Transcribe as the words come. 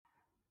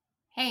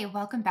Hey,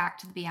 welcome back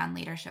to the Beyond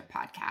Leadership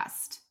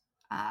podcast.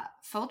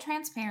 Full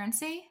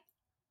transparency,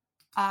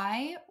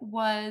 I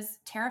was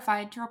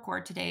terrified to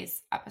record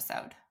today's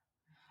episode.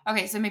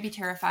 Okay, so maybe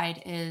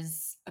terrified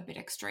is a bit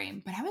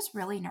extreme, but I was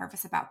really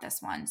nervous about this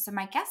one. So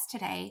my guest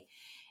today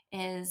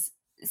is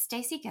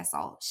Stacy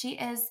Gissel. She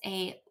is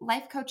a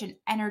life coach and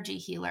energy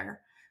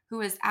healer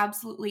who is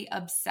absolutely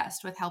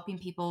obsessed with helping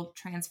people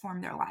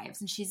transform their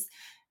lives. And she's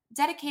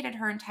dedicated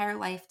her entire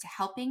life to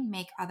helping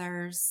make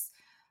others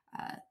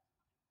uh,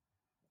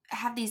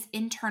 have these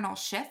internal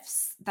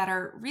shifts that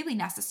are really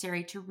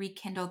necessary to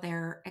rekindle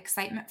their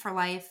excitement for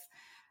life,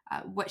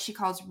 what she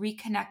calls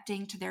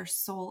reconnecting to their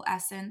soul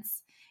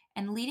essence,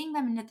 and leading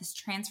them into this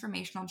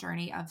transformational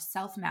journey of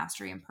self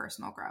mastery and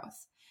personal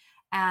growth.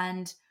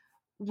 And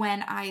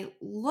when I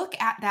look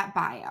at that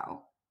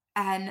bio,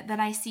 and then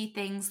I see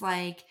things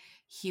like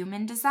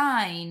human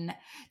design,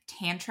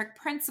 tantric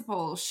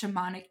principles,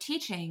 shamanic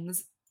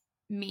teachings,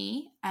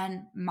 me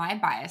and my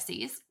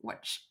biases,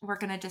 which we're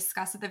going to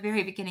discuss at the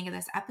very beginning of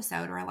this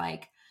episode, are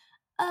like,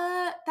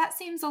 that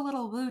seems a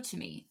little woo to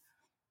me.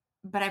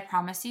 But I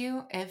promise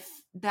you, if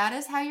that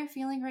is how you're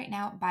feeling right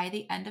now, by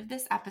the end of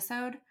this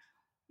episode,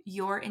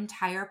 your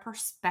entire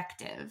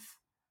perspective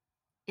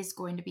is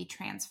going to be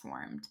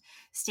transformed.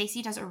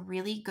 Stacy does a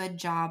really good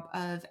job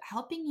of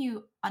helping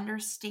you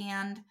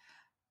understand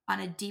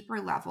on a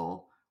deeper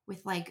level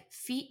with like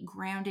feet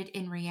grounded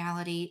in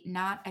reality,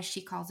 not as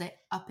she calls it,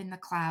 up in the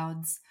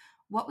clouds,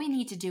 what we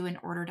need to do in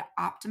order to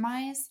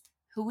optimize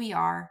who we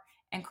are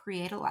and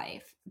create a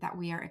life that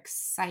we are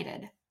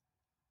excited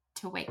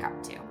to wake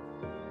up to.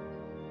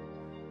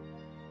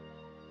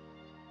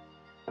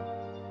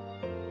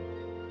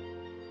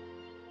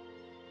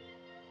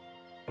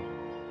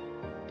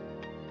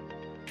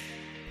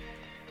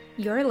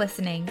 You're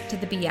listening to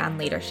the Beyond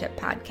Leadership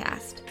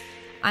podcast.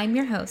 I'm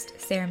your host,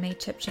 Sarah Mae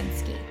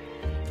Chipchinsky.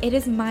 It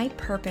is my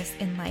purpose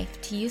in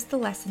life to use the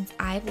lessons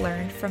I've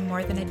learned from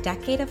more than a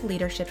decade of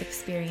leadership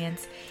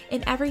experience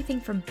in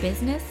everything from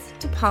business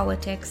to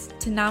politics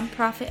to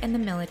nonprofit and the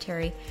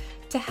military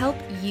to help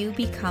you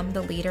become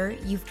the leader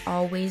you've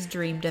always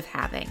dreamed of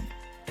having.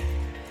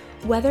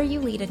 Whether you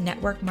lead a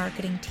network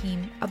marketing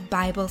team, a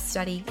Bible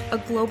study, a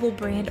global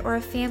brand, or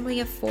a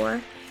family of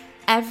 4,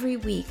 every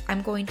week,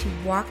 I'm going to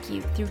walk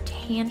you through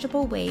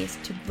tangible ways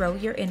to grow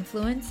your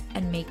influence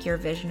and make your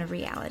vision a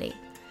reality.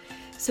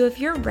 So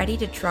if you're ready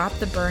to drop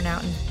the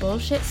burnout and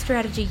bullshit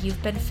strategy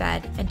you've been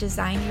fed and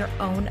design your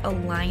own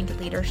aligned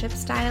leadership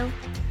style,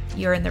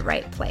 you're in the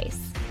right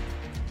place.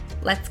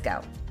 Let's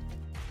go.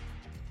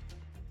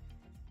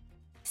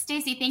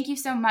 Stacy, thank you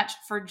so much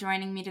for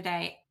joining me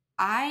today.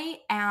 I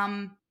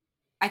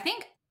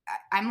think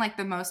I'm like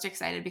the most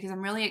excited because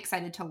I'm really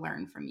excited to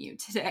learn from you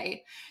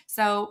today.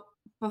 So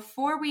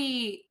before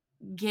we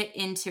get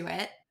into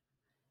it,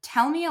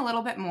 tell me a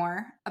little bit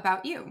more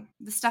about you,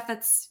 the stuff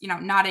that's,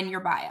 not in your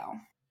bio.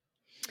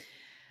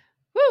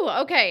 Woo,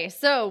 okay.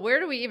 So where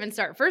do we even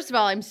start? First of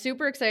all, I'm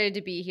super excited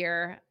to be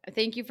here.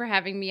 Thank you for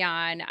having me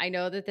on. I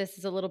know that this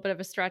is a little bit of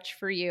a stretch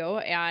for you,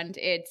 and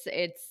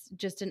it's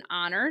just an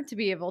honor to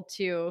be able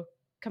to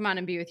come on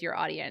and be with your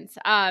audience.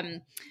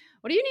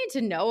 What do you need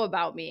to know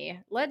about me?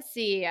 Let's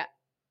see.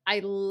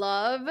 We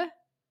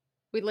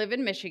live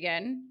in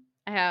Michigan.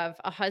 I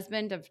have a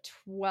husband of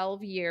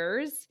 12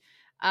 years,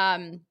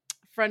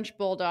 French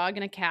bulldog,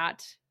 and a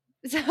cat.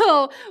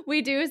 So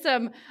we do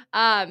some,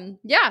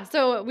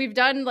 so we've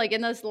done like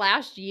in this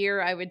last year,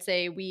 I would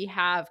say we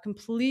have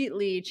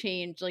completely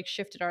changed, like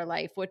shifted our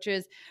life, which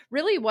is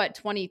really what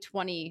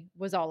 2020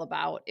 was all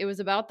about. It was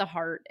about the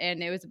heart,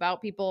 and it was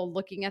about people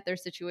looking at their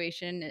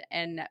situation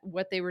and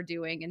what they were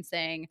doing and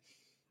saying,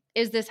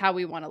 is this how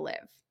we want to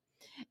live?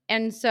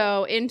 And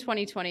so in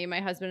 2020,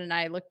 my husband and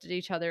I looked at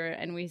each other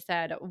and we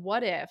said,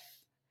 what if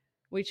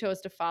we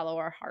chose to follow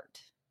our heart?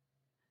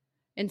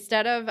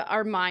 Instead of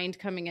our mind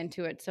coming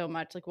into it so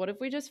much, like what if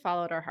we just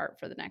followed our heart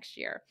for the next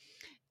year?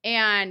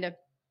 And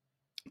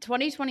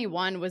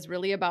 2021 was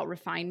really about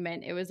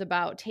refinement. It was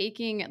about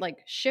taking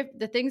shift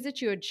the things that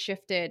you had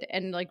shifted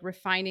and like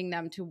refining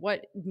them to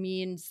what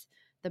means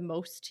the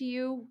most to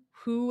you,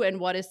 who and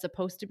what is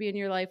supposed to be in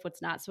your life,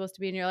 what's not supposed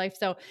to be in your life.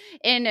 So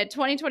in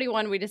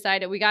 2021, we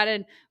decided we got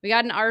an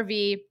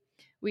RV.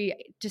 We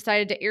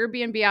decided to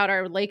Airbnb out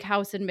our lake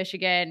house in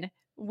Michigan.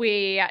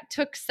 We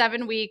took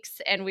 7 weeks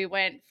and we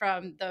went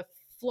from the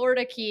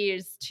Florida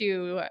Keys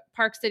to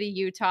Park City,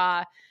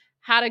 Utah,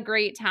 had a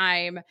great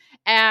time.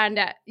 And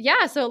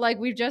so like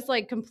we've just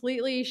like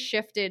completely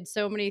shifted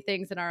so many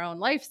things in our own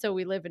life. So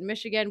we live in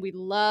Michigan. We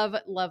love,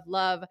 love,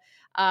 love.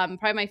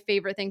 Probably my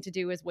favorite thing to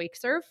do is wake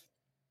surf.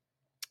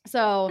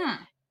 So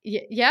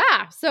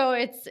yeah, so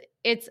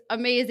it's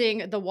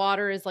amazing. The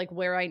water is like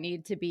where I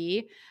need to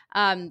be.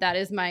 That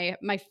is my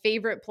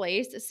favorite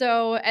place.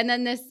 So, and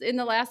then in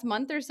the last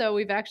month or so,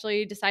 we've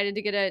actually decided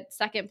to get a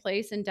second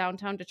place in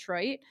downtown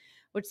Detroit,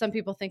 which some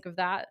people think of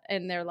that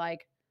and they're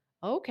like,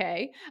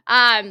 okay.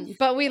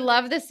 But we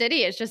love the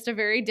city. It's just a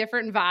very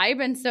different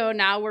vibe. And so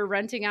now we're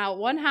renting out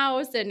one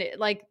house and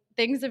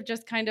things have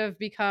just kind of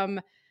become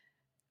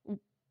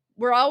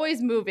we're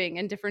always moving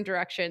in different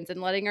directions,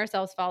 and letting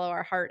ourselves follow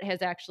our heart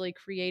has actually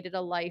created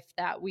a life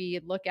that we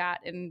look at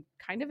in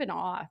kind of in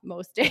awe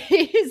most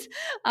days.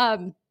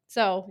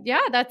 So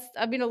yeah, that's,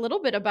 I mean, a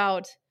little bit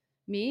about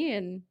me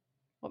and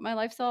what my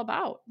life's all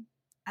about.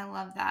 I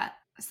love that.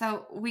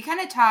 So we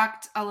kind of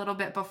talked a little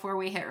bit before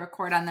we hit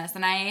record on this,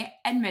 and I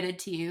admitted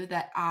to you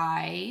that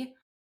I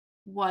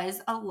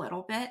was a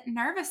little bit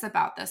nervous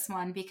about this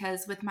one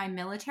because with my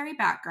military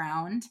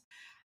background,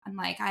 I'm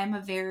like, I'm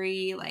a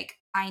very like,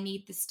 I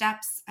need the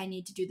steps, I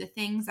need to do the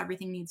things,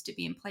 everything needs to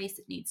be in place,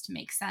 it needs to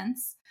make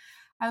sense.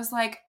 I was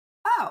like,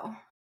 oh,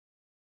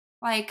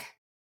 like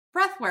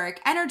breath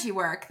work, energy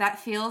work, that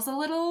feels a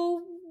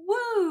little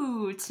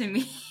woo to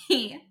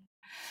me.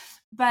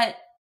 But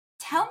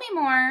tell me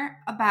more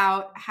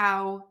about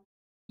how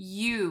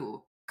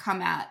you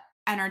come at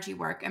energy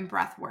work and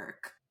breath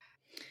work.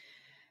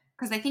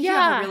 Because I think you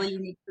have a really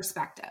unique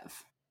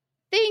perspective.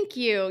 Thank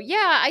you.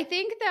 Yeah, I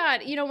think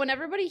that, you know, when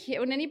anybody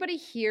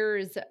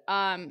hears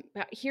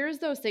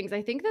those things,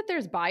 I think that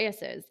there's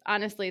biases,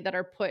 honestly, that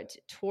are put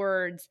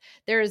towards,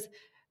 there's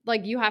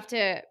like, you have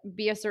to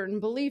be a certain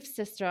belief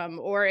system,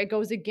 or it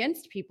goes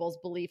against people's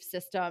belief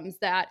systems,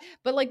 but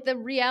like the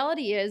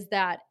reality is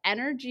that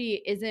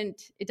energy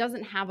it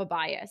doesn't have a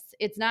bias.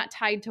 It's not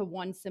tied to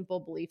one simple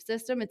belief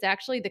system. It's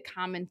actually the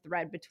common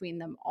thread between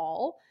them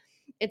all.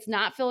 It's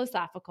not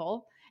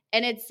philosophical.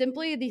 And it's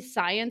simply the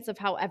science of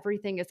how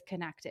everything is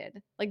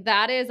connected. Like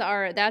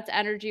that's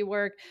energy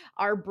work.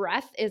 Our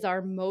breath is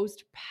our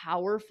most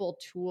powerful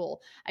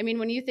tool. I mean,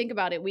 when you think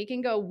about it, we can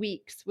go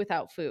weeks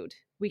without food.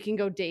 We can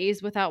go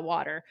days without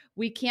water.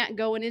 We can't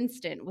go an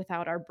instant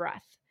without our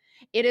breath.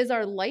 It is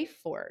our life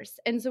force.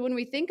 And so when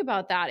we think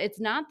about that,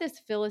 it's not this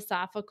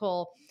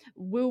philosophical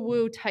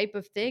woo-woo type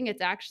of thing.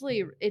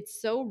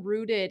 It's so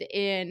rooted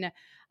in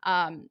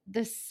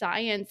the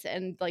science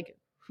and like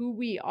who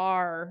we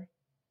are.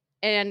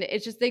 And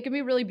it's just, they can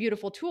be really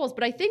beautiful tools.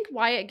 But I think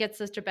why it gets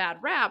such a bad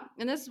rap,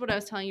 and this is what I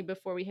was telling you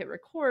before we hit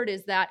record,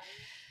 is that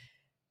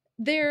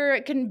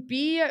there can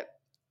be,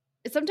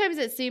 sometimes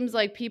it seems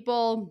like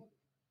people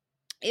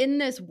in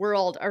this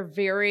world are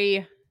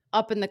very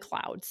up in the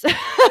clouds.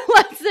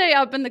 Let's say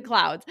up in the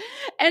clouds.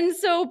 And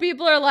so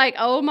people are like,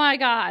 oh my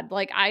God,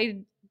 like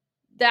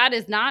that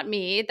is not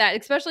me. That,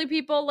 especially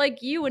people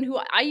like you, and who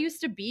I used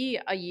to be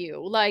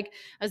like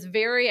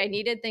I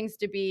needed things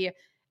to be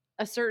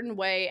a certain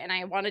way, and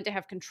I wanted to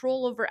have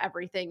control over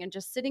everything, and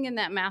just sitting in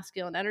that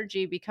masculine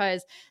energy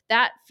because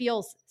that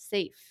feels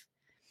safe.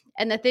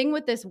 And the thing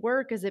with this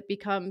work is it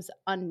becomes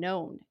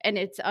unknown,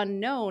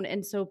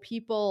 and so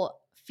people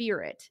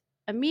fear it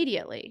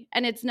immediately.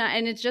 And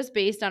it's just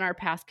based on our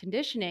past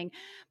conditioning.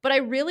 But I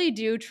really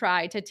do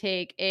try to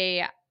take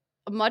a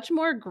much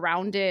more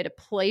grounded,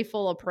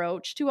 playful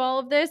approach to all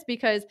of this,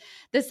 because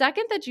the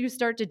second that you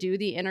start to do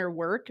the inner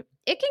work,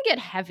 it can get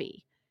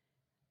heavy.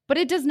 But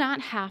it does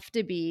not have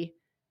to be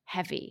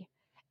heavy.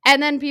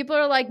 And then people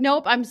are like,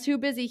 nope, I'm too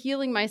busy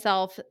healing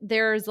myself.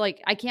 There's like,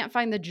 I can't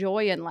find the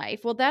joy in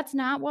life. Well, that's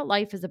not what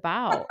life is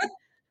about.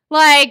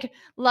 Like,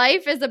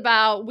 life is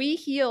about, we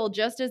heal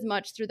just as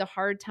much through the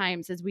hard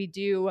times as we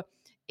do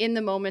in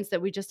the moments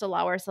that we just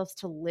allow ourselves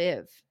to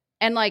live.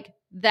 And like,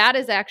 that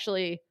is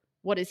actually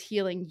what is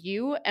healing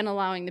you and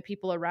allowing the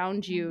people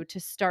around you to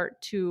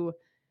start to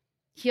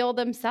heal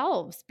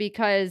themselves,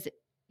 because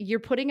you're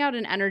putting out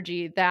an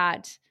energy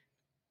that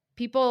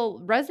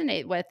people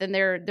resonate with, and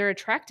they're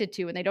attracted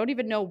to, and they don't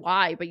even know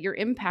why, but you're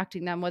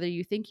impacting them whether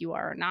you think you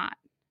are or not.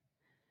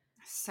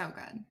 So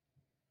good.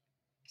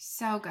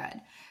 So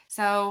good.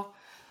 So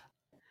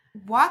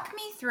walk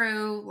me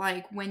through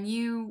like when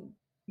you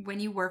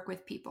work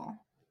with people,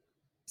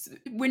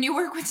 when you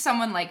work with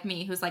someone like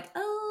me who's like,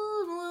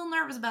 oh, I'm a little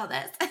nervous about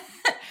this.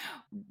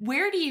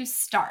 Where do you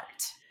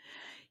start?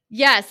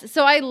 Yes.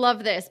 So I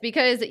love this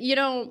because, you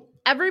know,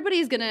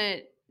 everybody's going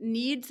to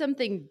need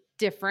something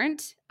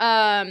different.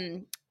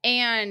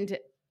 And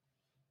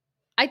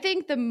I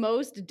think the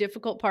most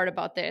difficult part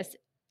about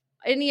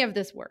any of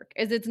this work,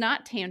 is it's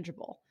not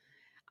tangible.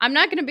 I'm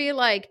not going to be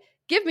like,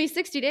 give me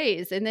 60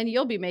 days and then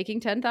you'll be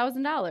making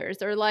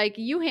 $10,000, or like,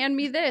 you hand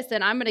me this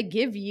and I'm going to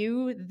give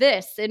you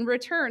this in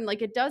return.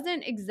 Like, it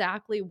doesn't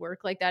exactly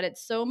work like that.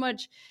 It's so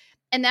much.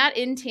 And that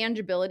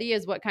intangibility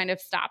is what kind of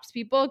stops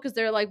people, because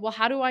they're like, well,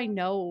 how do I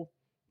know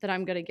that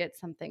I'm going to get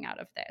something out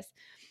of this?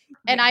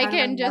 And I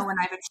can just know when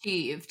I've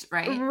achieved,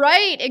 right?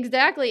 Right,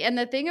 exactly. And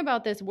the thing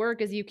about this work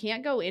is you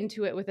can't go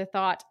into it with a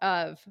thought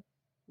of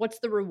what's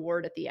the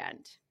reward at the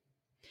end.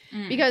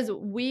 Because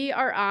we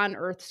are on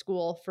Earth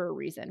School for a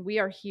reason. We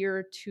are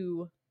here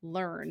to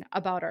learn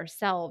about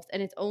ourselves.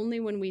 And it's only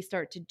when we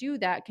start to do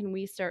that can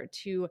we start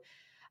to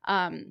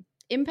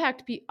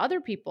impact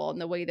other people in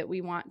the way that we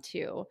want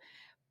to.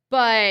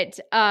 But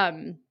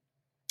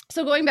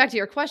so going back to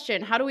your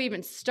question, how do we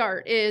even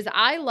start? Is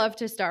I love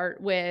to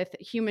start with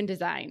human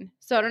design.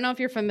 So I don't know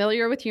if you're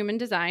familiar with human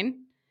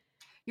design.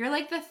 You're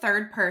like the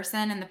third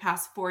person in the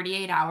past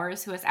 48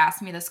 hours who has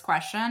asked me this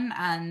question,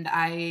 and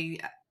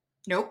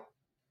nope.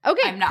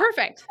 Okay,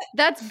 perfect.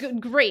 That's good.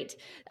 Great.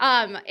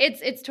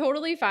 It's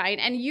totally fine.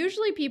 And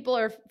usually people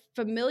are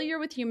familiar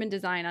with human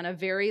design on a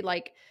very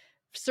like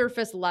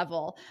surface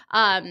level.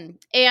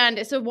 And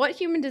so what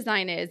human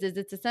design is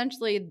it's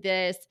essentially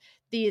this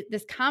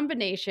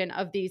combination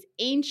of these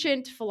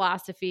ancient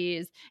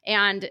philosophies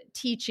and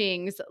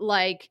teachings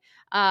like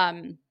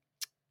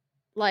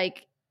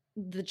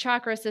the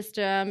chakra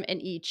system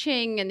and I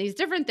Ching and these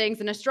different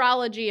things and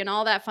astrology and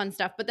all that fun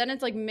stuff. But then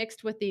it's like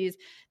mixed with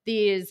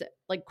these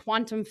like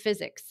quantum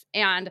physics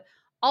and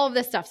all of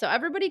this stuff. So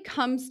everybody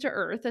comes to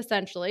Earth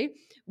essentially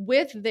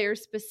with their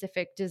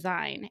specific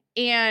design.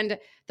 And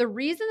the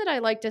reason that I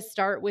like to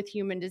start with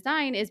human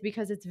design is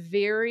because it's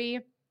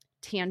very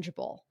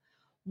tangible.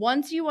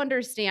 Once you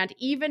understand,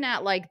 even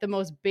at like the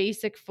most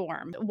basic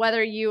form,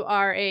 whether you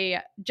are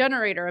a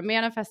generator, a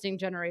manifesting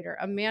generator,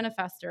 a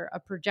manifester, a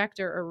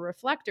projector, or a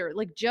reflector,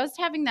 like just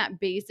having that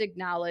basic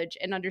knowledge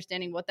and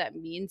understanding what that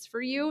means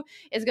for you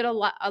is going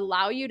to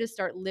allow you to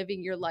start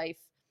living your life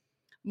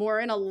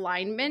more in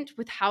alignment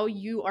with how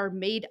you are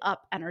made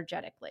up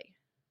energetically.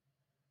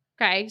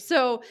 Okay,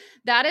 so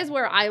that is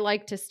where I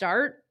like to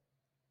start.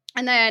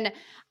 And then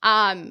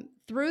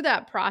through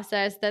that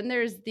process, then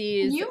there's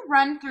these. Can you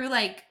run through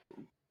like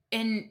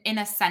in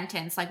a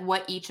sentence, like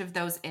what each of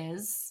those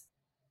is?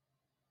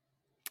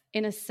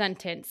 In a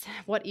sentence,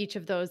 what each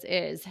of those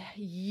is?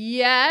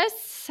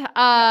 Yes.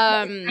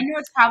 I know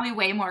it's probably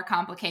way more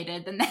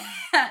complicated than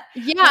that.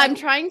 Yeah, I'm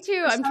trying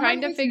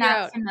to figure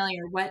out.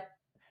 Familiar what.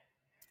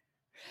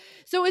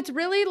 So it's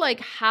really like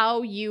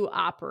how you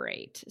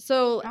operate.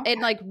 So Okay.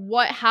 and like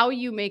how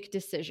you make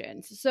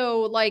decisions.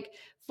 So like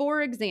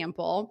for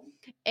example,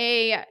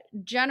 a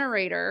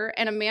generator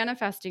and a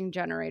manifesting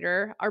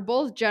generator are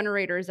both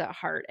generators at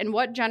heart. And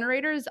what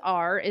generators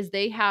are is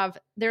they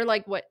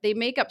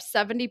make up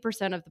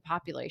 70% of the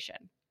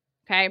population.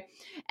 Okay.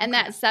 And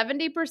that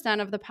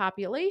 70% of the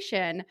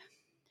population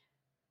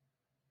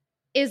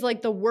is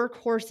like the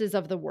workhorses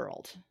of the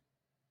world.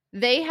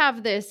 They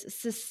have this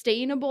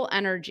sustainable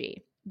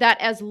energy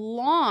that as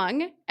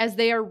long as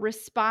they are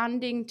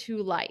responding to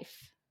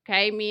life,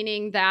 okay,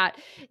 meaning that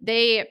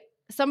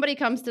somebody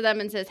comes to them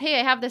and says, hey,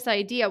 I have this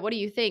idea. What do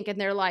you think? And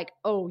they're like,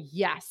 oh,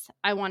 yes,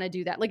 I want to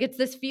do that. Like it's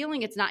this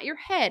feeling. It's not your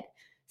head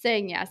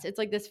saying yes. It's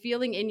like this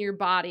feeling in your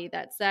body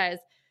that says,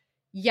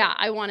 yeah,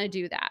 I want to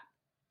do that.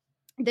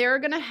 They're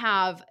going to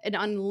have an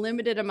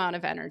unlimited amount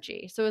of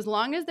energy. So as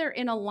long as they're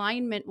in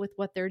alignment with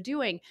what they're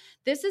doing,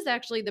 this is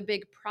actually the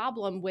big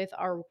problem with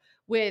our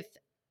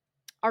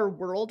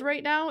world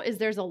right now is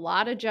there's a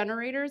lot of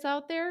generators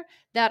out there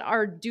that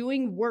are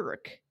doing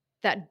work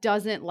that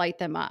doesn't light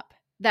them up,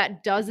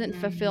 that doesn't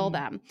fulfill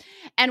them.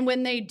 And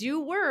when they do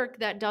work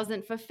that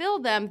doesn't fulfill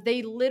them,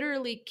 they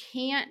literally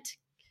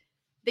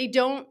they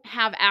don't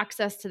have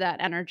access to that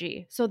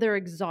energy. So they're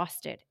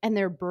exhausted and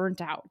they're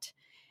burnt out.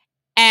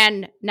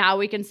 And now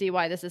we can see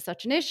why this is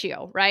such an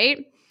issue,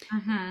 right?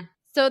 Mm-hmm.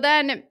 So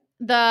then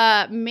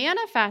the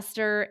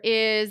manifester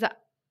is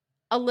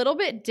a little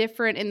bit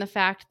different in the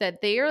fact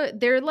that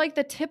they're like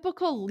the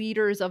typical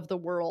leaders of the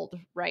world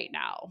right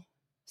now.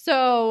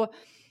 So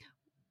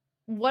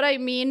what I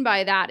mean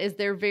by that is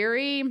they're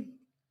very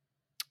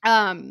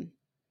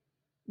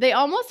they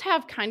almost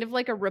have kind of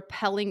like a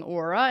repelling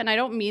aura, and I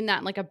don't mean that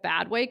in like a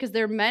bad way because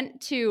they're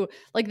meant to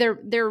like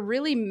they're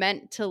really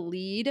meant to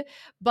lead,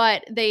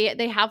 but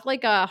they have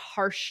like a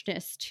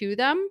harshness to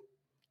them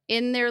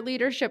in their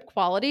leadership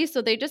qualities.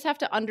 So they just have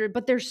to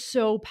but they're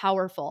so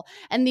powerful.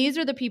 And these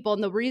are the people,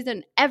 and the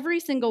reason every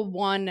single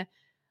one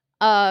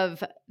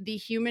of the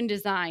human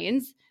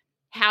designs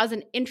has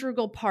an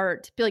integral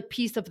part, like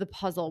piece of the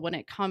puzzle when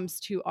it comes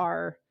to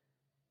our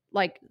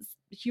like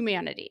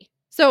humanity.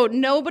 So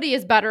nobody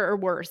is better or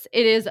worse.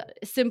 It is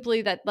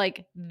simply that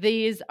like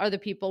these are the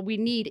people we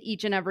need,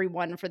 each and every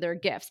one for their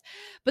gifts.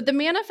 But the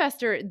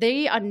manifester,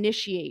 they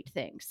initiate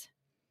things.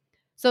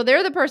 So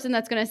they're the person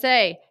that's going to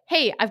say,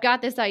 hey, I've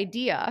got this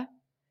idea.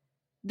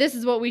 This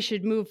is what we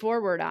should move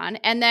forward on.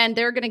 And then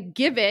they're going to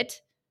give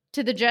it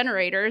to the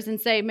generators and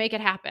say, make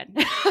it happen.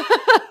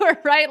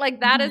 Right?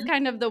 Like that is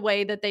kind of the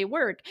way that they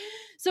work.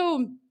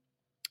 So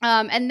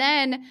and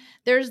then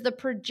there's the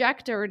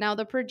projector. Now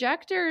the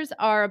projectors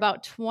are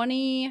about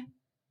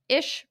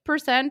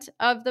 20-ish%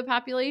 of the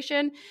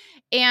population,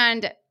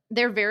 and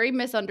they're very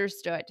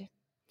misunderstood.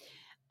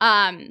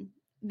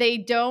 They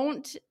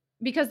don't,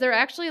 because they're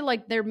actually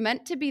like, they're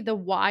meant to be the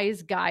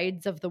wise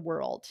guides of the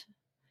world.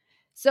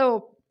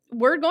 So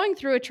we're going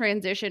through a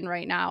transition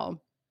right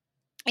now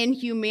in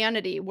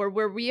humanity where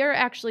we are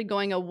actually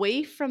going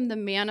away from the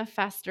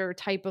manifester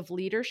type of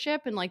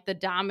leadership and like the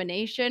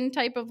domination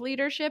type of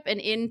leadership and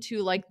into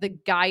like the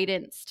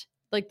guidance,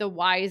 like the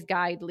wise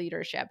guide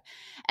leadership.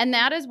 And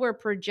that is where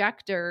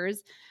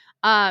projectors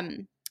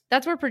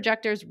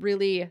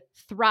really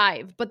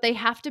thrive, but they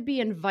have to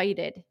be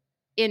invited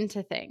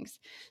into things.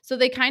 So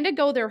they kind of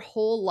go their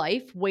whole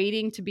life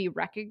waiting to be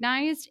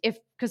recognized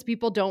because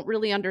people don't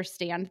really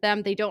understand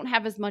them. They don't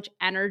have as much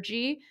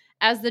energy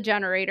as the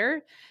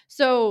generator.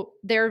 So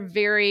they're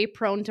very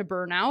prone to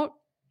burnout,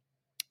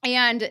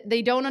 and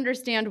they don't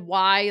understand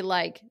why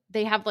like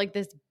they have like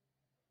this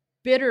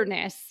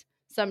bitterness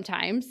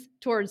sometimes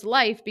towards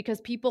life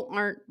because people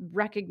aren't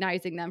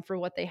recognizing them for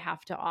what they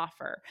have to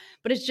offer.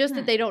 But it's just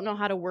that they don't know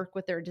how to work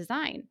with their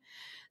design.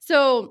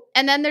 So,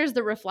 and then there's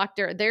the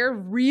reflector. They're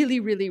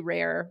really, really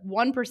rare.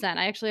 1%.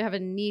 I actually have a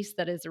niece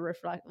that is a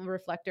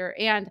reflector,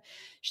 and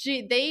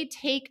they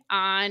take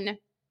on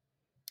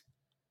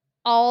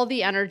all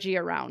the energy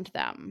around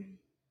them.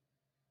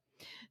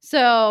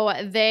 So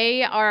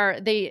they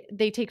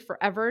take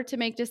forever to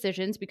make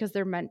decisions because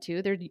they're meant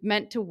to. They're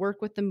meant to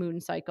work with the moon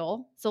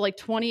cycle. So like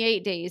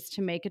 28 days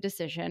to make a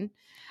decision.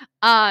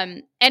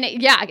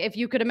 If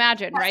you could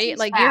imagine, That right? seems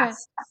Like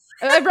fast.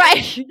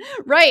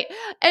 right.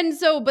 And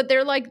so, but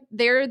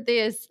they're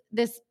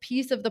this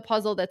piece of the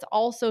puzzle that's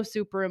also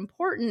super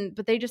important,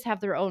 but they just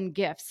have their own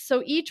gifts.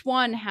 So each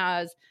one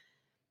has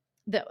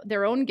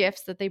their own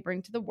gifts that they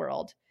bring to the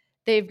world.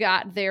 They've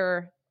got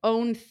their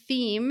own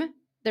theme.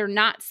 They're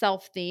not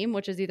self-theme,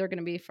 which is either going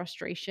to be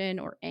frustration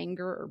or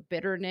anger or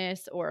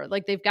bitterness, or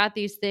like they've got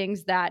these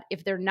things that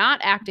if they're not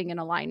acting in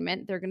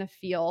alignment, they're going to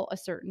feel a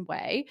certain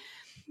way.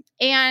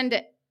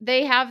 And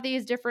they have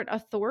these different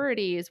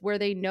authorities where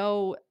they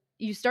know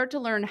you start to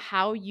learn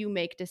how you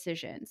make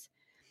decisions.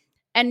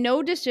 And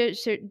no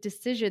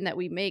decision that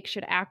we make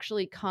should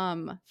actually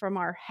come from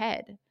our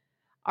head.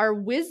 Our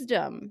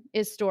wisdom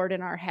is stored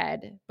in our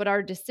head, but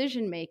our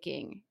decision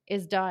making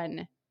is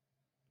done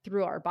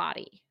through our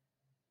body.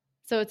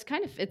 So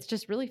it's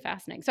just really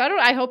fascinating. So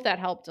I hope that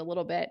helped a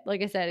little bit.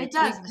 Like I said, It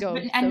does.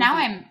 And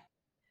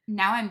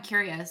now I'm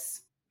curious.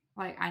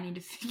 Like, I need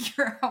to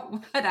figure out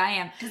what I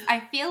am, because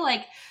I feel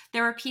like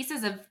there were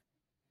pieces of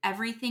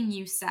everything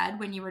you said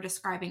when you were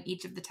describing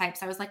each of the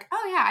types. I was like,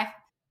 oh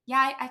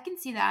yeah, I can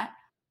see that.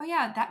 Oh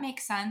yeah, that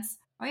makes sense.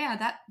 Oh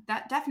yeah,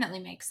 that definitely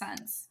makes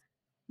sense.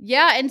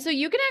 Yeah. And so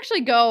you can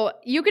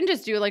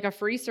just do like a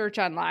free search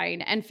online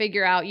and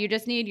figure out, you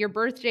just need your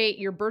birth date,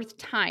 your birth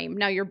time.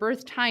 Now your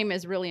birth time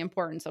is really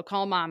important. So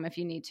call mom if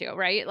you need to,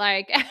 right?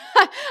 Like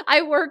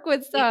I work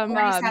with some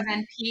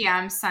 8:47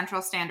 p.m.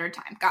 Central Standard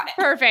Time. Got it.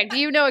 Perfect.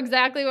 You know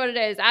exactly what it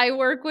is. I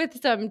work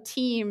with some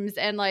teams,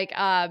 and like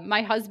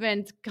my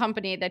husband's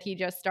company that he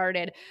just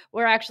started,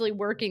 we're actually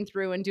working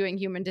through and doing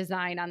human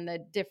design on the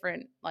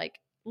different like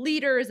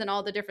leaders and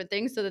all the different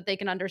things so that they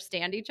can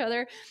understand each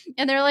other.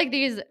 And they're like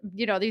these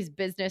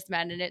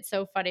businessmen, and it's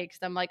so funny because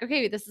I'm like,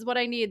 okay, this is what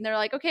I need. And they're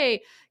like,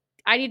 okay,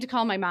 I need to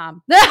call my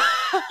mom.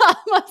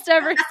 Almost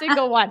every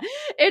single one.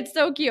 It's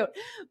so cute.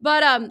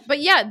 But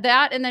yeah,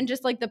 that, and then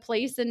just like the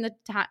place in the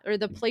time or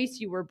the place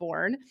you were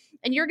born,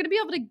 and you're going to be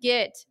able to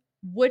get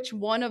which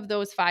one of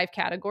those 5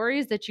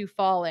 categories that you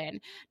fall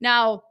in.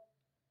 Now,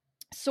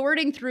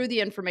 sorting through the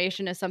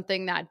information is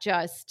something that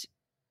just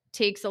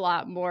takes a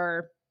lot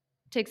more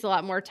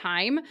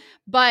time,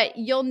 but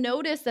you'll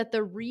notice that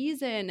the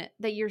reason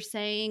that you're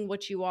saying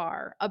what you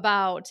are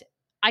about,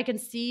 I can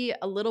see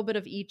a little bit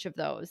of each of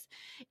those,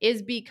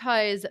 is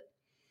because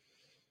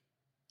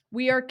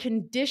we are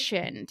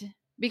conditioned,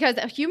 because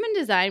human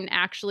design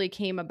actually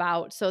came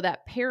about so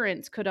that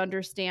parents could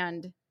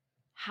understand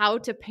how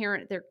to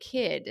parent their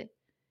kid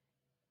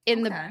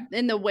in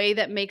the way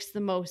that makes the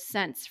most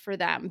sense for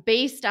them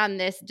based on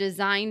this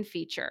design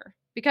feature.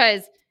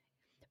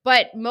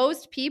 But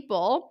most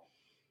people,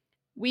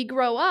 we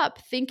grow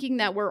up thinking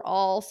that we're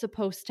all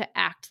supposed to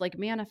act like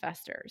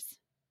manifestors.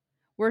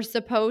 We're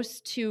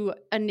supposed to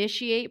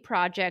initiate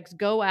projects,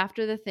 go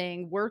after the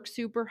thing, work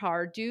super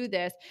hard, do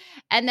this.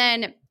 And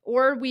then,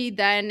 or we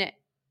then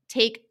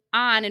take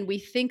on and we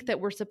think that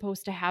we're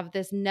supposed to have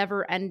this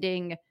never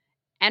ending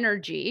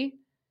energy.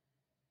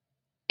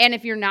 And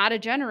if you're not a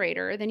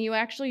generator, then you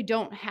actually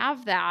don't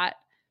have that.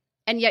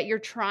 And yet you're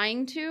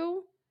trying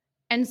to.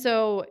 And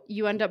so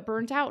you end up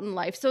burnt out in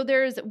life. So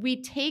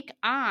we take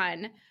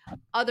on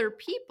other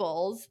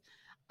people's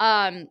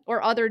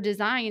or other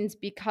designs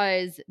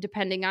because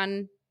depending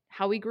on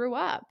how we grew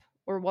up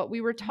or what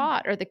we were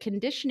taught or the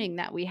conditioning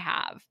that we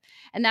have.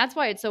 And that's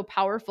why it's so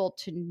powerful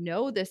to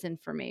know this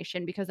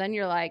information, because then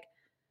you're like,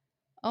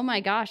 oh my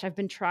gosh, I've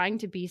been trying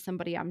to be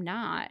somebody I'm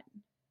not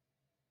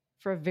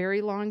for a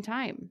very long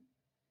time.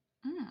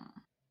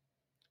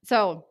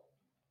 So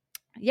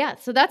yeah,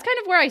 so that's kind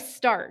of where I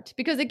start,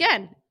 because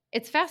again,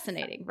 it's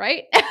fascinating,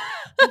 right?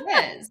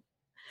 It is.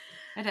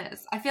 It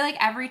is. I feel like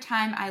every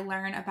time I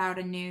learn about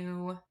a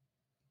new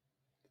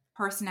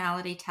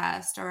personality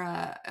test or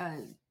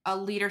a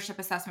leadership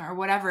assessment or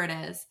whatever it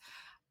is,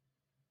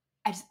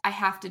 I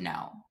have to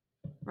know,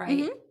 right?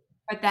 Mm-hmm.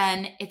 But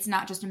then it's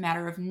not just a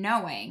matter of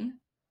knowing,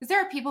 because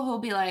there are people who will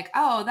be like,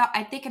 oh,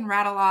 they can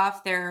rattle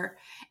off their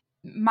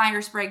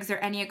Myers-Briggs,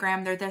 their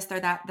Enneagram, their this, their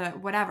that, the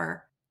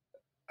whatever.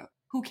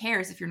 Who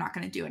cares if you're not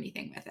going to do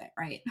anything with it,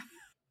 right?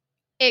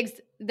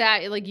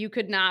 That, like, you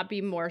could not be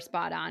more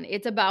spot on.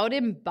 It's about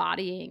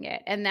embodying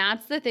it. And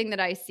that's the thing that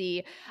I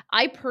see.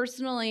 I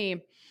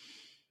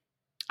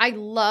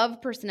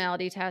love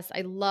personality tests.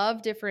 I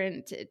love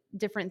different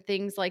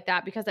things like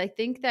that, because I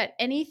think that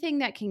anything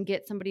that can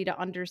get somebody to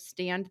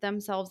understand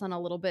themselves on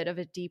a little bit of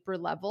a deeper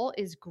level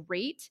is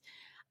great.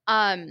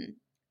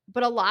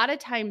 But a lot of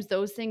times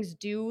those things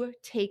do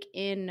take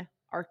in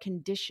our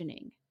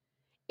conditioning.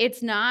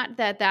 it's not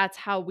that that's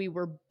how we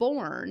were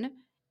born.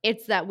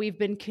 It's that we've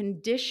been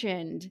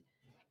conditioned.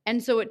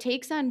 And so it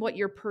takes on what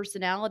your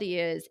personality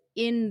is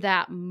in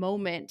that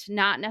moment,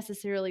 not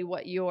necessarily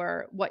what you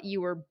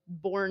were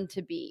born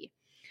to be.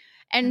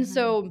 And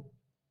so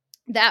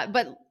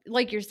but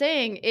like you're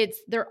saying,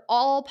 they're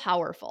all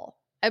powerful.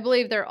 I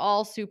believe they're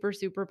all super,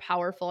 super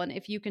powerful. And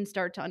if you can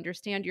start to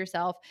understand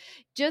yourself,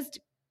 just,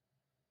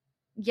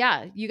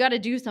 you got to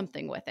do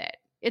something with it.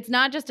 It's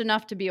not just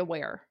enough to be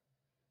aware.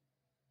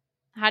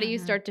 How do you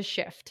start to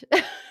shift?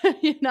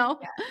 Yeah,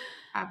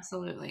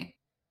 absolutely.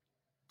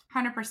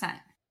 100%.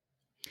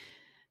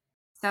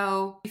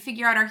 So you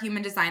figure out our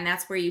human design.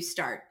 That's where you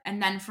start.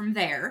 And then from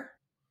there,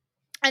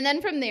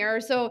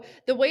 so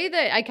the way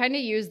that I kind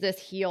of use this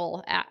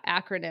HEAL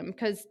acronym,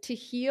 because to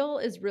heal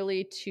is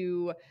really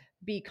to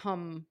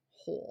become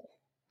whole.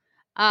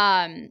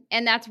 And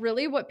that's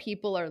really what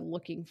people are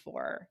looking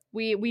for.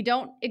 We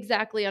don't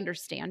exactly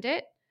understand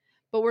it,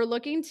 but we're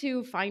looking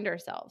to find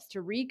ourselves,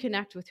 to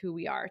reconnect with who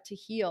we are, to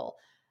heal,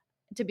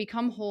 to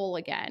become whole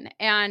again.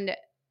 And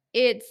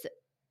it's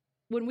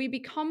when we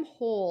become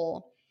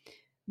whole,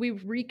 we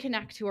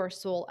reconnect to our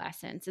soul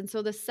essence. And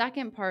so the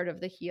second part of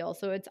the HEAL,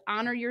 so it's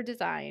honor your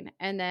design.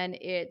 And then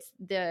it's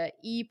the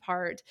E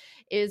part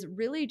is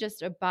really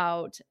just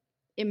about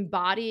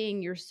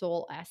embodying your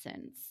soul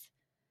essence.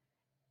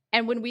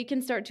 And when we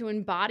can start to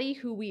embody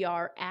who we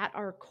are at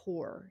our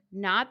core,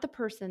 not the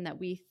person that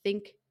we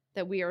think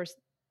that we're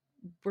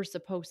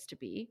supposed to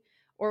be,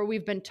 or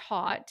we've been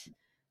taught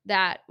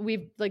that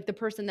we've like the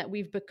person that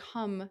we've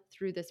become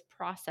through this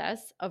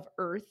process of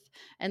earth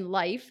and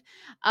life,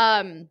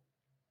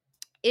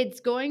 it's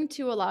going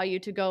to allow you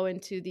to go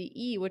into the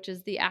E, which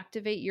is the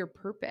activate your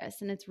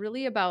purpose. And it's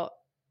really about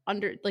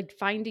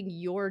finding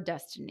your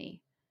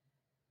destiny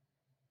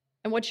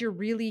and what you're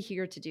really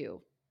here to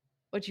do,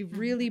 what you've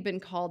really been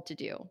called to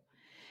do.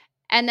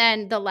 And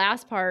then the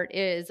last part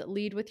is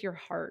lead with your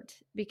heart,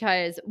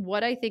 because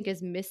what I think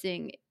is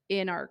missing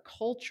in our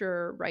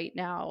culture right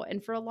now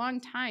and for a long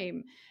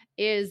time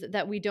is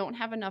that we don't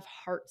have enough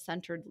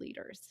heart-centered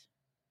leaders.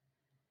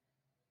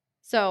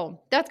 So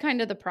that's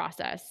kind of the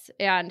process.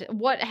 And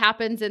what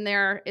happens in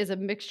there is a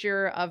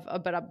mixture of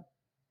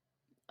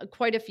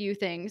quite a few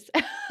things.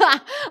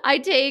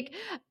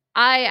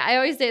 I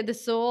always say the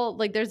soul,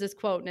 like there's this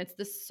quote and it's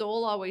the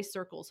soul always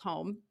circles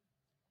home.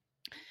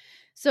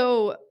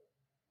 So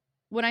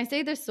when I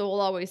say the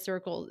soul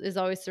is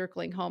always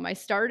circling home, I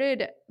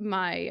started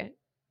my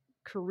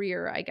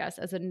career, I guess,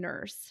 as a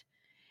nurse.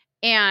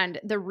 And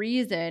the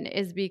reason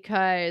is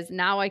because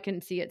now I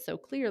can see it so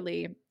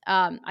clearly.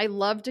 I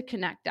love to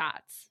connect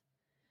dots.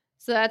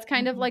 So that's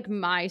kind of like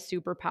my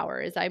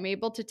superpower is I'm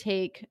able to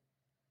take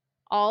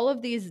all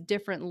of these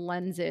different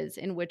lenses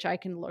in which I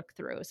can look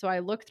through. So I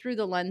look through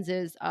the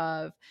lenses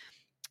of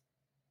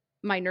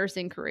my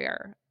nursing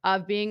career,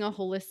 of being a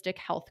holistic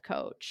health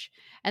coach.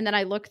 And then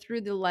I look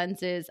through the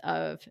lenses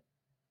of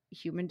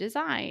human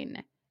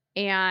design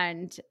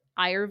and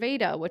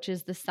Ayurveda, which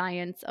is the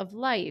science of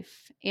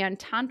life, and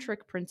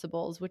tantric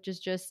principles, which is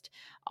just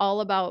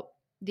all about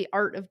the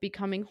art of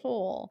becoming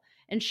whole,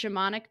 and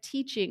shamanic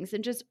teachings,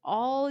 and just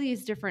all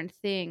these different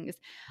things.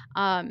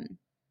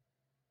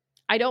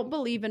 I don't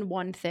believe in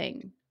one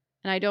thing,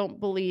 and I don't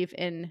believe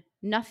in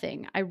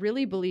nothing. I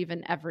really believe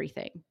in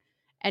everything.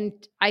 And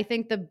I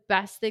think the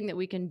best thing that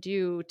we can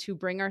do to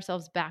bring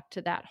ourselves back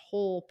to that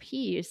whole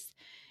piece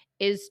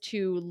is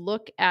to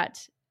look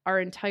at our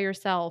entire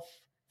self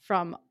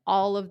from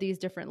all of these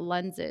different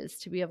lenses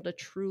to be able to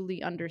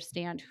truly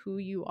understand who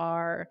you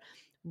are,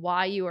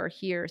 why you are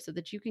here, so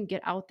that you can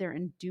get out there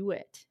and do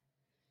it.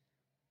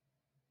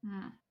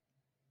 I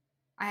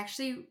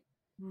actually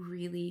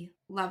really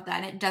love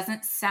that. It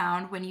doesn't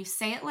sound, when you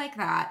say it like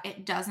that,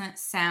 it doesn't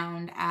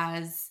sound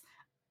as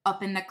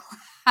up in the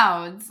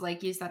clouds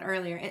like you said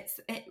earlier.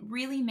 It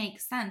really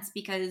makes sense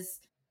because,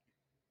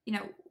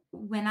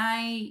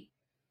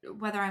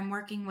 whether I'm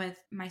working with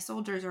my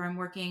soldiers or I'm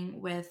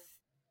working with,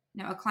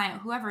 a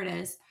client, whoever it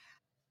is,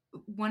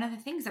 one of the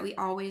things that we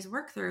always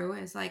work through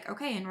is like,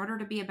 okay, in order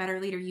to be a better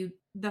leader,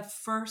 the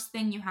first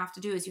thing you have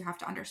to do is you have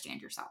to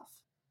understand yourself.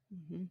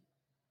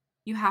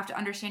 You have to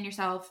understand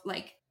yourself,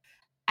 like,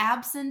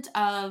 absent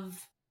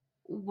of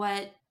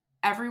what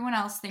everyone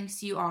else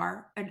thinks you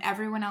are and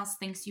everyone else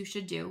thinks you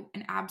should do,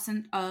 and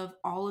absent of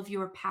all of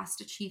your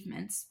past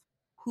achievements.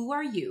 Who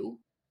are you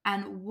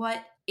and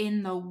what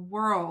in the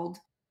world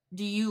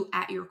do you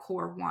at your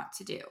core want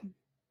to do?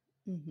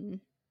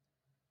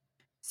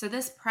 So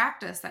this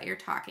practice that you're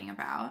talking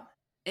about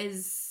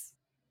is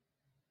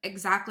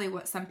exactly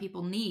what some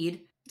people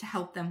need to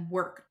help them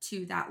work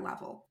to that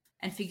level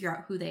and figure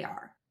out who they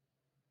are.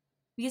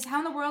 Because how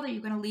in the world are you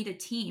going to lead a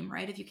team,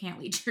 right, if you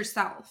can't lead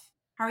yourself?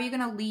 How are you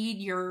going to lead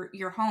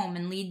your home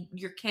and lead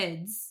your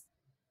kids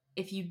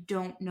if you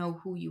don't know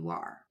who you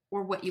are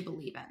or what you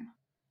believe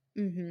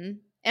in?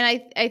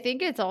 And I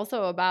think it's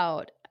also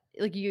about,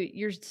 like,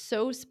 you're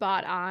so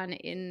spot on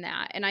in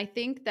that. And I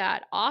think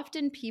that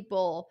often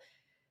people,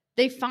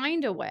 they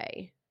find a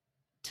way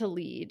to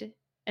lead,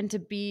 and to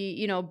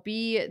be,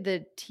 be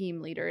the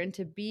team leader and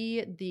to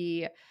be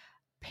the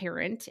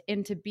parent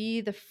and to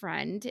be the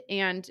friend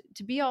and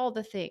to be all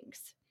the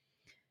things.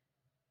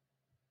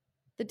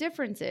 The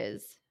difference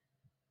is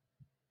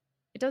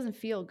it doesn't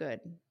feel good.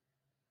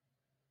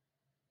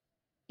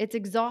 It's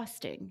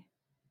exhausting.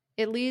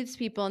 It leaves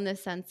people in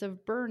this sense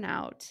of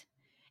burnout.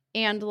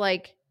 And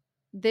like,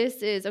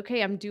 this is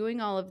okay, I'm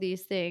doing all of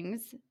these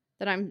things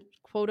that I'm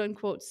quote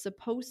unquote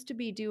supposed to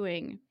be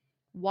doing.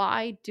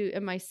 Why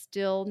am I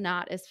still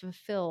not as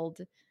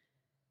fulfilled?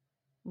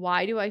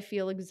 Why do I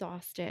feel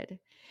exhausted?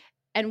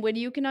 And when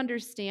you can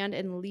understand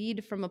and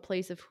lead from a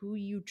place of who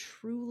you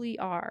truly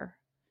are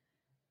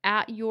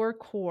at your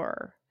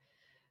core,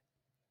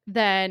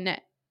 then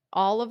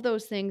all of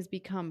those things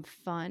become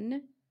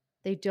fun.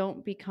 They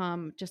don't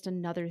become just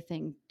another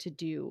thing to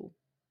do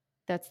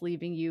that's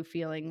leaving you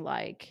feeling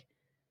like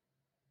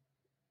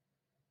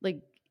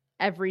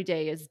every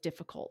day is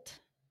difficult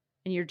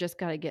and you're just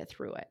got to get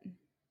through it.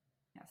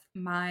 Yes.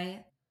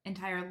 My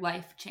entire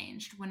life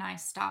changed when I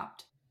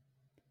stopped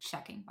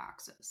checking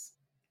boxes.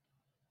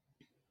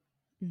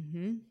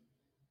 Mm-hmm.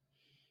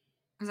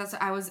 Because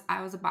I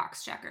was a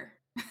box checker.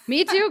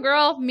 Me too,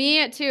 girl.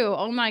 Me too.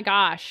 Oh my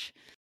gosh.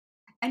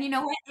 And you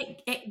know what?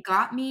 It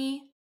got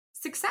me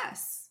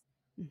success.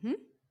 Mm-hmm.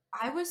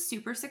 I was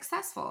super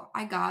successful.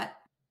 I got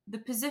the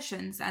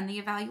positions and the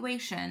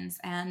evaluations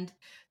and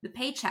the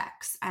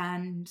paychecks,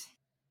 and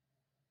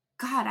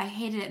God, I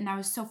hated it, and I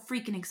was so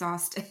freaking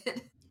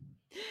exhausted.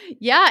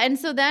 Yeah. And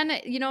so then,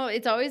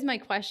 it's always my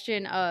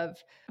question of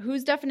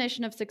whose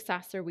definition of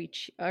success are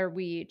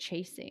we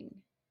chasing?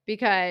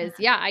 Because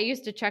yeah, I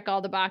used to check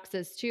all the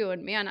boxes too.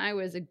 And man, I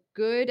was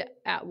good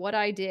at what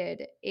I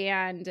did.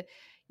 And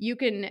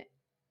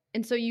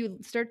so you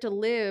start to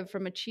live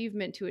from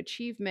achievement to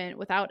achievement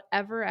without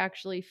ever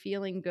actually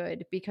feeling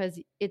good because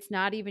it's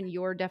not even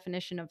your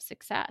definition of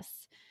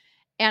success.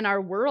 And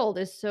our world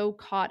is so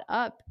caught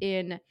up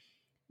in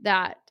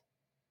that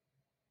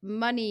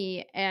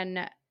money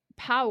and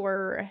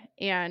power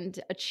and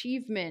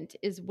achievement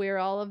is where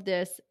all of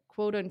this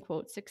quote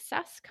unquote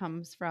success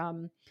comes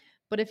from.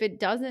 But if it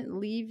doesn't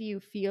leave you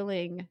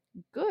feeling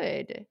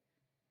good,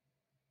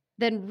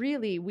 then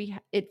really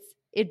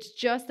it's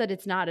just that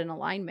it's not in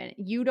alignment.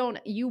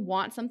 You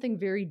want something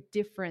very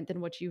different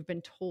than what you've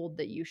been told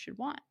that you should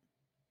want.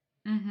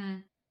 Mm-hmm.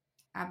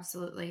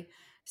 Absolutely.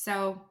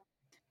 So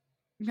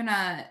I'm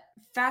gonna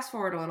fast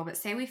forward a little bit.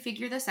 Say we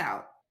figure this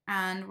out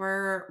and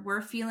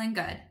we're feeling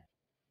good.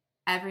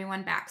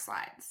 Everyone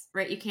backslides,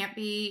 right? You can't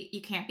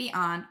be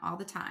on all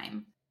the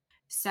time.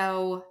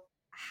 So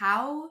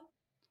how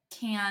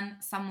can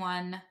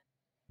someone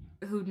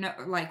who know,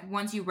 like,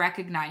 once you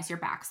recognize you're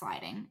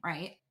backsliding,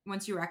 right?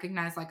 Once you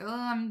recognize like, oh,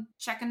 I'm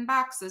checking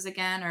boxes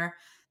again, or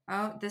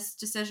oh, this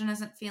decision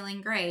isn't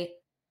feeling great,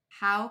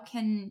 how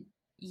can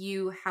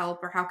you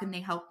help, or how can they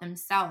help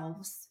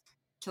themselves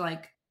to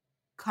like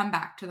come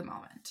back to the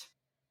moment?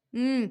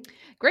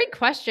 Great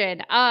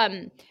question.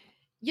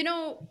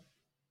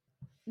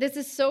 This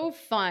is so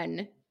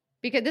fun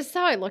because this is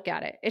how I look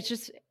at it. It's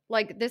just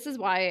like, this is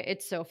why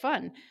it's so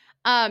fun.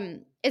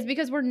 Is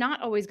because we're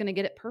not always going to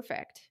get it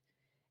perfect.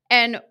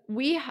 And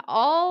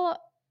all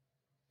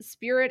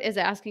Spirit is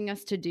asking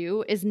us to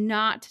do is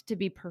not to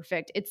be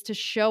perfect. It's to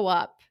show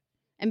up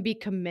and be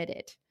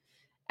committed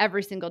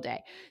every single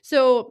day.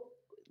 So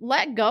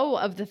let go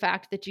of the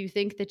fact that you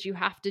think that you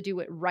have to do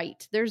it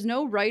right. There's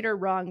no right or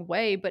wrong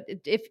way, but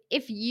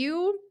if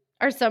you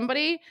are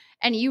somebody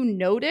and you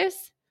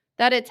notice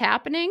that it's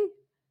happening,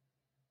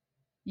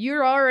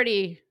 you're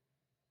already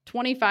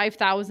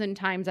 25,000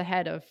 times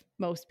ahead of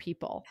most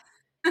people.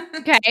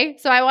 Okay?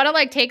 So I want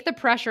to take the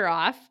pressure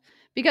off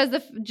because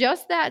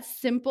just that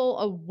simple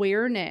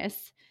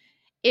awareness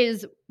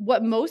is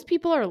what most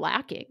people are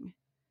lacking.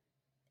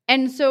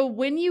 And so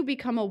when you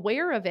become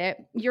aware of it,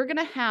 you're going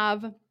to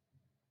have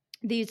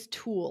these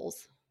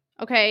tools.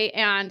 Okay?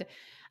 And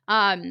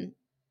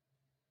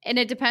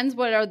it depends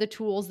what are the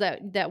tools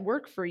that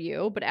work for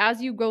you. But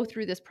as you go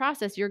through this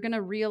process, you're going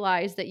to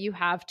realize that you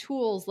have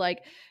tools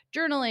like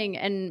journaling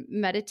and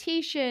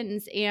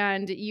meditations,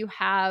 and you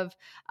have,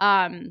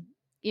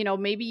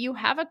 maybe you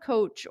have a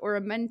coach or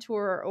a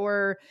mentor,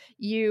 or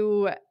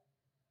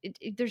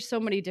there's so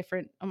many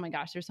different, oh my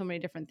gosh, there's so many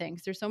different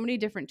things. There's so many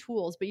different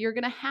tools, but you're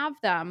going to have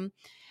them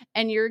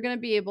and you're going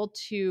to be able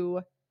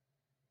to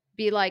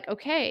be like,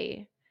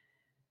 okay,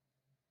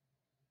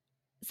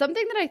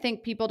 something that I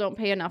think people don't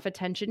pay enough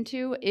attention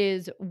to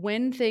is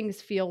when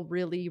things feel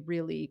really,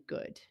 really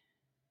good.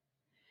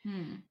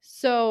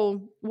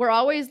 So we're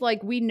always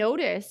we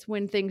notice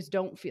when things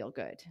don't feel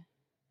good.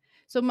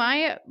 So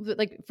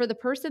for the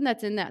person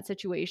that's in that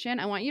situation,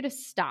 I want you to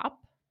stop.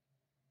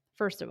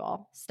 First of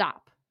all,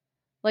 stop.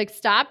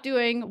 Stop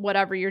doing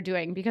whatever you're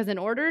doing, because in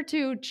order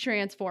to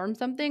transform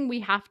something, we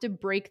have to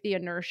break the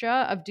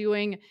inertia of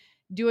doing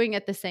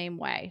it the same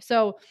way.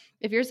 So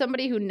if you're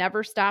somebody who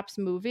never stops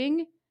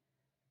moving,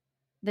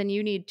 then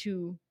you need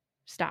to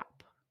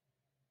stop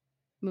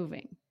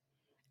moving.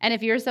 And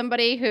if you're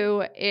somebody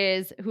who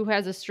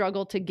has a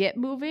struggle to get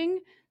moving,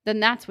 then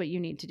that's what you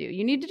need to do.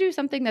 You need to do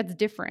something that's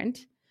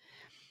different.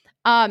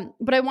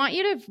 But I want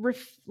you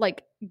to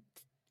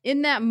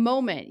in that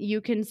moment,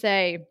 you can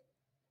say,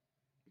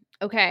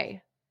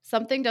 okay,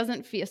 something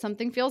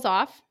feels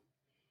off.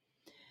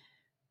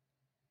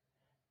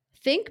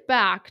 Think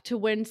back to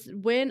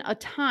when a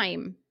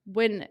time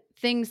when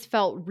things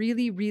felt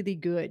really, really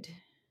good.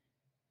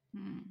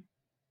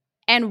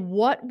 And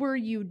what were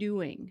you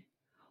doing?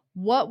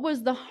 What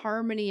was the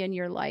harmony in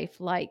your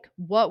life like?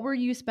 What were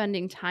you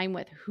spending time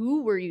with?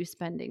 Who were you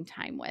spending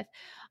time with?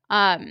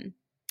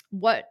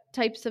 What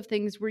types of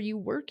things were you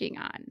working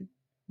on?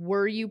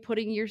 Were you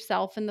putting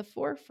yourself in the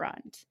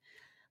forefront?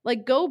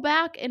 Like, go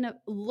back and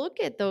look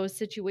at those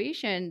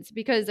situations,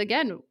 because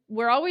again,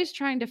 we're always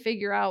trying to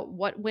figure out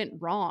what went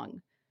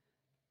wrong.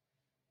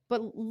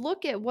 But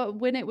look at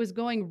when it was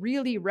going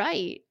really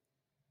right.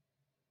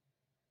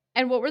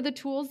 And what were the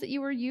tools that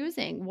you were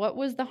using? What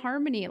was the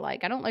harmony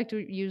like? I don't like to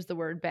use the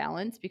word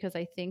balance because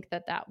I think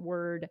that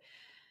word,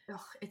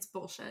 it's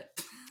bullshit.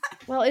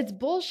 Well, it's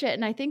bullshit.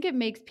 And I think it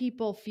makes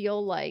people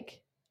feel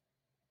like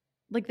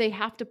they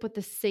have to put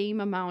the same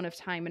amount of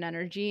time and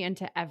energy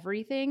into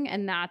everything,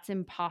 and that's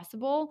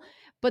impossible.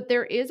 But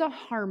there is a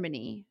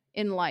harmony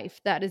in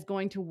life that is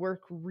going to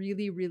work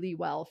really, really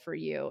well for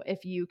you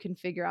if you can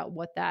figure out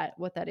what that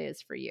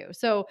is for you.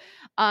 So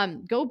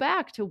go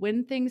back to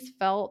when things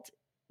felt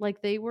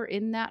like they were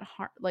in that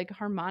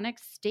harmonic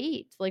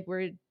state, like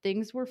where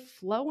things were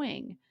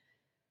flowing.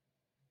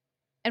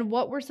 And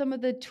what were some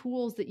of the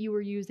tools that you were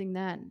using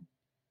then?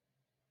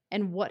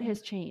 And what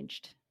has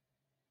changed?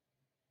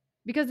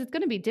 Because it's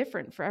going to be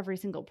different for every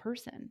single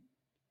person.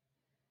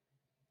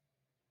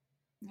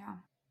 Yeah,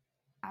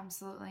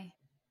 absolutely.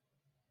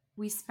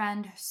 We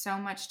spend so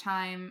much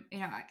time,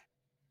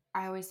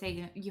 I always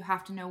say, you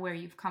have to know where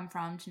you've come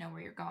from to know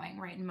where you're going,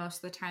 right? And most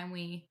of the time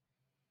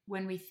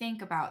when we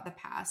think about the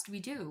past,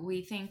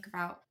 we think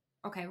about,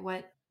 okay,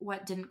 what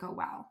didn't go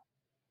well?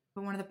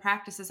 But one of the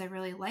practices I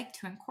really like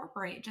to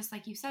incorporate, just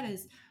like you said,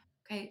 is,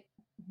 okay,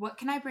 what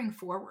can I bring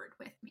forward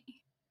with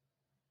me?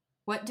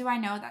 What do I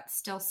know that's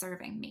still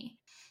serving me?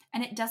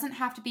 And it doesn't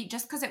have to be,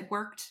 just because it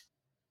worked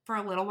for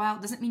a little while,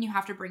 doesn't mean you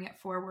have to bring it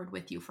forward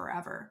with you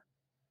forever,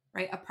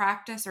 right? A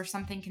practice or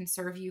something can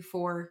serve you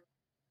for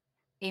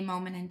a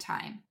moment in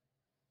time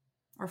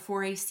or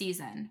for a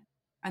season.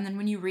 And then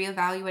when you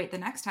reevaluate the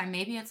next time,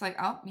 maybe it's like,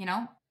 oh,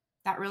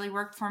 that really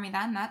worked for me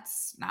then.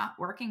 That's not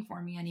working for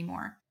me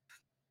anymore.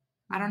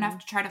 I don't have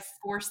to try to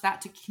force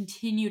that to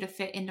continue to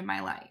fit into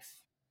my life.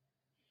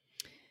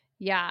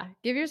 Yeah.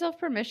 Give yourself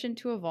permission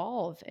to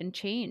evolve and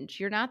change.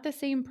 You're not the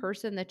same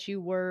person that you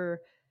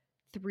were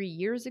 3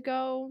 years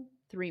ago,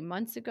 3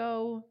 months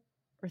ago,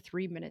 or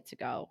 3 minutes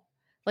ago.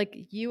 Like,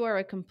 you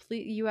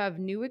have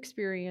new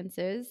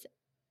experiences,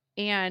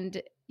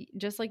 and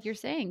just like you're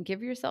saying,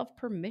 give yourself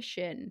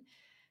permission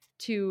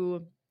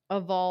to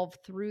evolve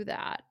through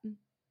that.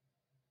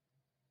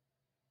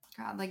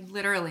 God, like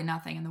literally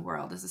nothing in the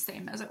world is the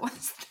same as it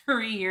was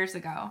 3 years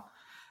ago.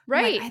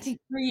 Right. Like, I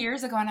think 3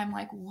 years ago, and I'm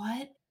like,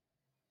 what?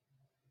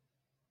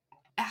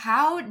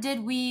 How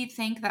did we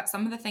think that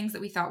some of the things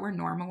that we thought were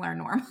normal are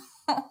normal?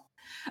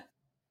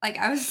 Like,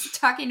 I was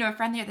talking to a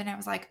friend the other day, I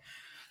was like,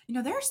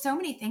 there are so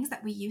many things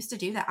that we used to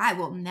do that I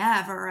will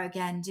never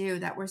again do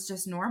that was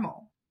just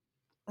normal.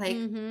 Like,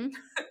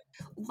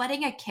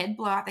 letting a kid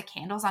blow out the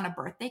candles on a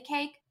birthday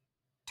cake,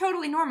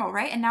 totally normal,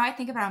 right? And now I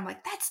think about it, I'm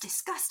like, that's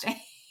disgusting.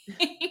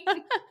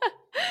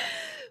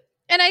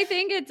 And I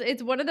think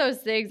it's one of those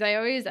things.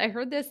 I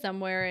heard this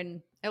somewhere,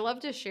 and I love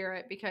to share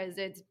it because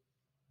it's,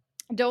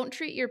 don't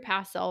treat your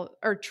past self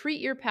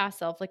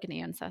like an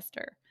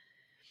ancestor.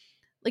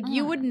 Like,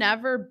 you would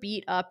never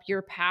beat up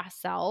your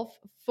past self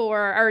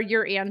or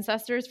your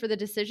ancestors for the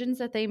decisions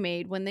that they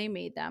made when they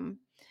made them,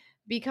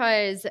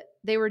 because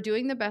they were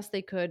doing the best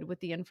they could with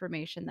the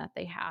information that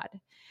they had.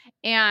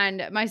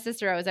 And my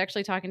sister, I was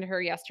actually talking to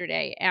her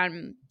yesterday,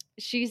 and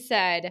she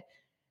said,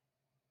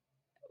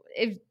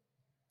 if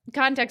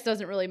context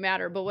doesn't really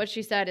matter, but what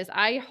she said is,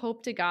 I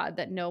hope to God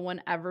that no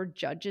one ever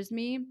judges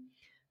me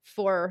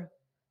for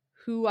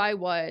who I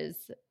was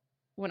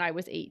when I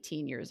was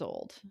 18 years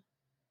old.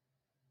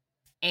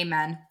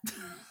 Amen.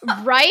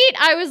 Right?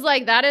 I was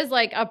like, that is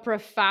like a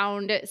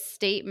profound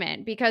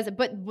statement,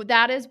 but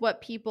that is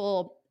what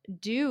people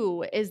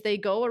do, is they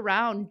go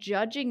around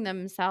judging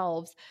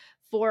themselves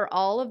for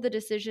all of the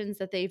decisions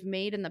that they've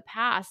made in the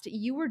past.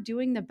 You were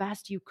doing the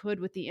best you could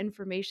with the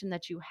information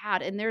that you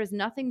had, and there is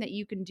nothing that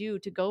you can do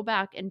to go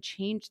back and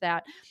change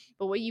that.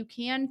 But what you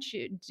can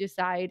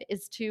decide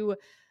is to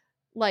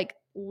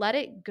let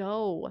it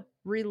go,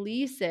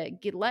 release it,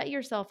 let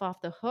yourself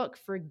off the hook,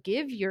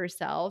 forgive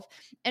yourself,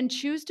 and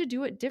choose to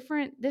do it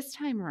different this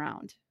time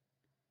around.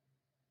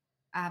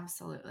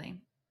 Absolutely.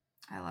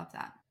 I love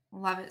that.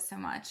 Love it so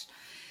much.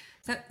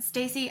 So,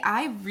 Stacey,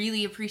 I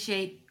really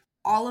appreciate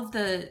all of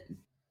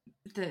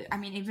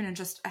even in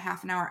just a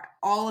half an hour,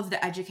 all of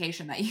the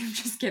education that you've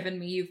just given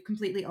me. You've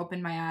completely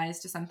opened my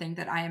eyes to something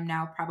that I am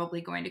now probably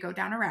going to go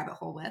down a rabbit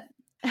hole with.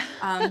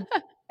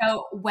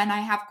 So when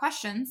I have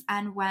questions,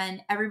 and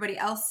when everybody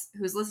else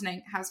who's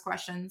listening has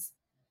questions,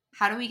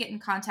 how do we get in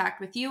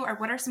contact with you, or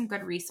what are some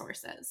good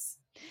resources?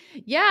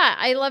 Yeah,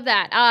 I love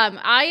that.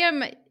 I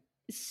am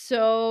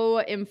so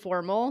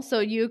informal. So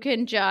you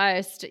can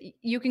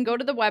go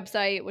to the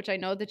website, which I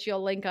know that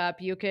you'll link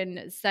up. You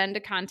can send a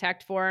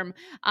contact form.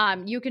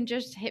 You can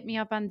just hit me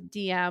up on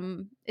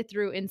DM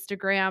through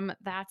Instagram.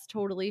 That's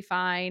totally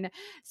fine.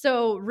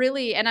 So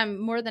really, and I'm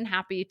more than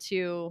happy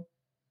to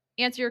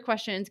answer your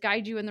questions,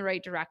 guide you in the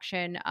right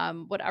direction,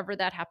 whatever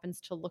that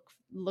happens to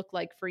look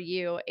like for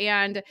you.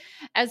 And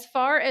as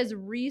far as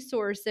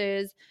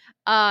resources,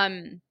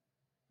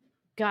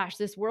 gosh,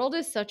 this world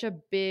is such a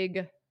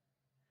big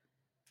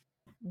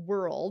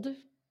world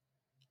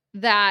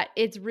that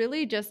it's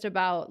really just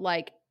about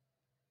like,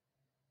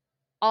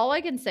 all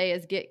I can say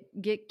is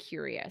get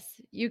curious.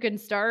 You can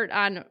start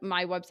on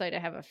my website. I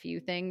have a few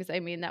things. I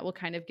mean, that will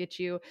kind of get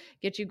you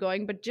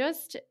going, but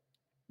just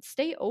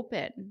stay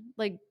open.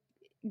 Like,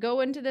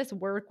 go into this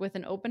work with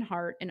an open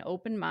heart, an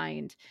open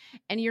mind,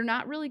 and you're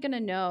not really going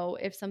to know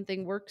if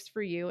something works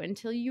for you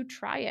until you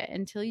try it,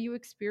 until you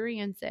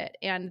experience it.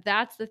 And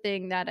that's the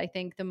thing that I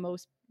think the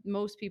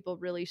most people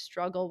really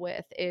struggle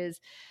with is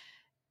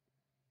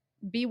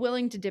be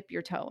willing to dip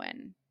your toe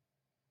in,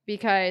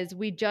 because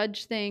we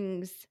judge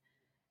things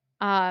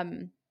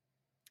from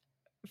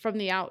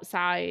the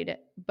outside,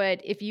 but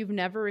if you've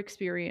never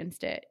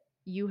experienced it,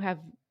 you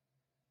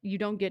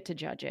don't get to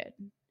judge it.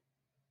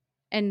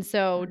 And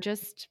so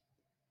just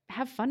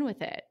have fun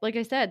with it. Like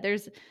I said,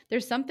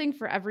 there's something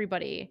for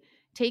everybody.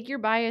 Take your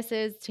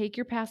biases, take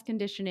your past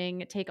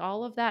conditioning, take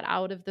all of that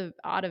out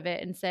of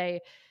it and say,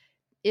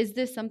 is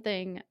this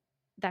something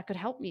that could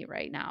help me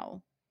right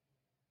now?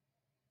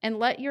 And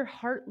let your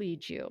heart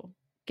lead you.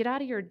 Get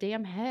out of your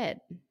damn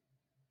head.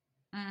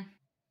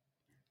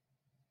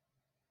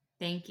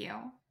 Thank you.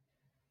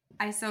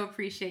 I so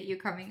appreciate you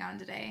coming on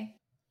today.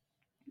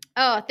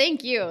 Oh,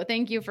 thank you.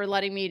 Thank you for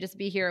letting me just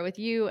be here with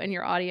you and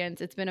your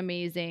audience. It's been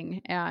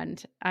amazing.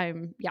 And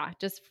I'm,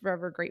 just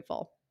forever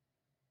grateful.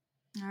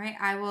 All right.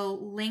 I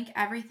will link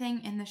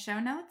everything in the show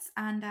notes.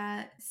 And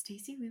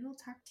Stacy, we will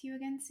talk to you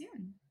again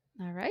soon.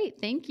 All right.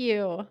 Thank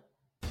you.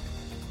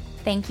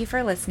 Thank you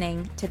for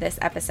listening to this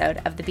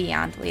episode of the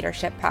Beyond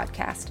Leadership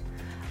Podcast.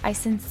 I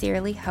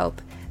sincerely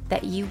hope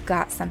that you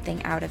got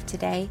something out of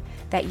today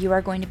that you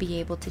are going to be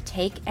able to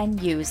take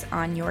and use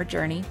on your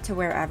journey to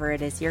wherever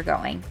it is you're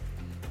going.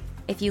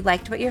 If you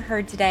liked what you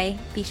heard today,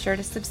 be sure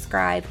to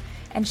subscribe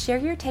and share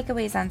your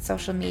takeaways on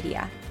social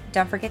media.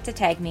 Don't forget to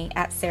tag me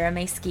at Sarah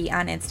May Ski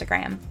on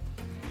Instagram.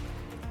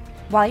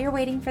 While you're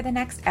waiting for the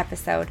next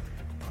episode,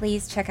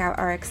 please check out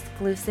our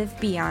exclusive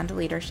Beyond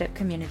Leadership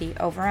community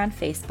over on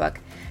Facebook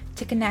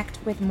to connect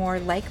with more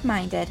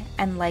like-minded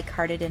and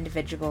like-hearted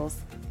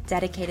individuals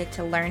dedicated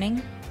to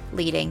learning,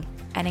 leading,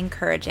 and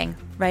encouraging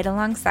right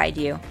alongside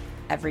you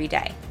every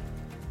day.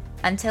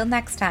 Until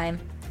next time,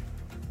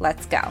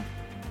 let's go.